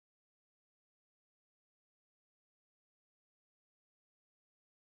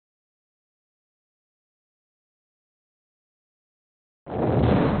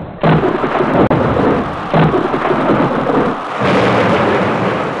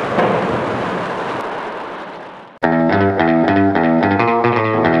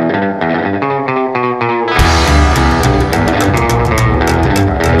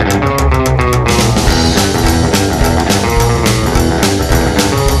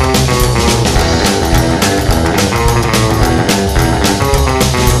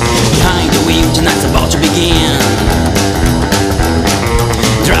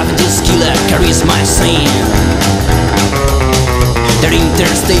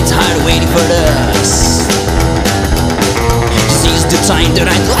stay tired waiting for us. This is the time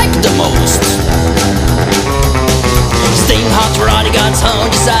that I like the most. Staying hot, running God's own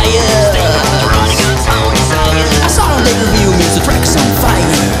desire. I saw on the review means the track's on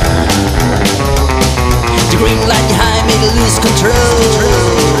fire. The green light behind made me lose control.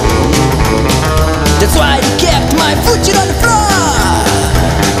 That's why I kept my foot on the floor.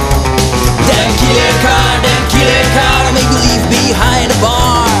 Damn killer car, don't make me leave behind the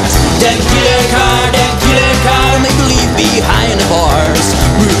bars. Damn killer car, don't make me leave behind the bars.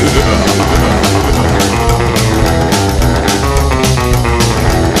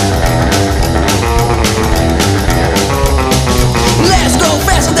 Let's go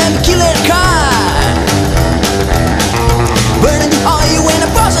faster than the killer car, burning the oil when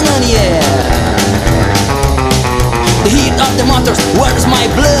I'm buzzing on the air. The heat of the motors warms my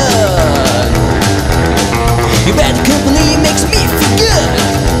blood. Your bad company makes me feel good.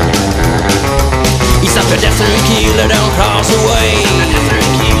 It's a pedestrian killer, don't cross the way.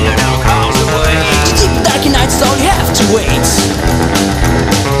 The deep dark nights all you have to wait.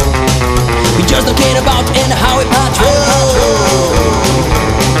 We just don't care about and how we patrol.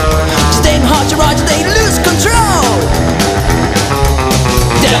 Staying hot, Roger, they lose control.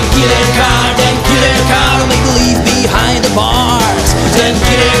 Damn killer car, don't make me leave behind the bars. Damn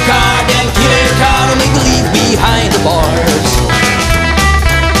killer car, don't make me leave behind the bars.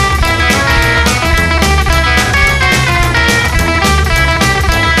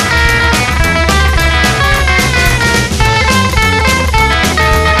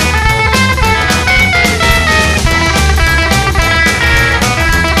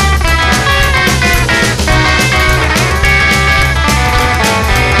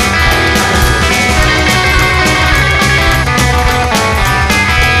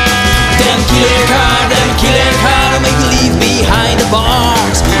 Damn killer car, don't make me leave behind the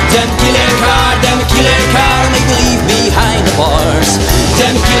bars. Damn killer car.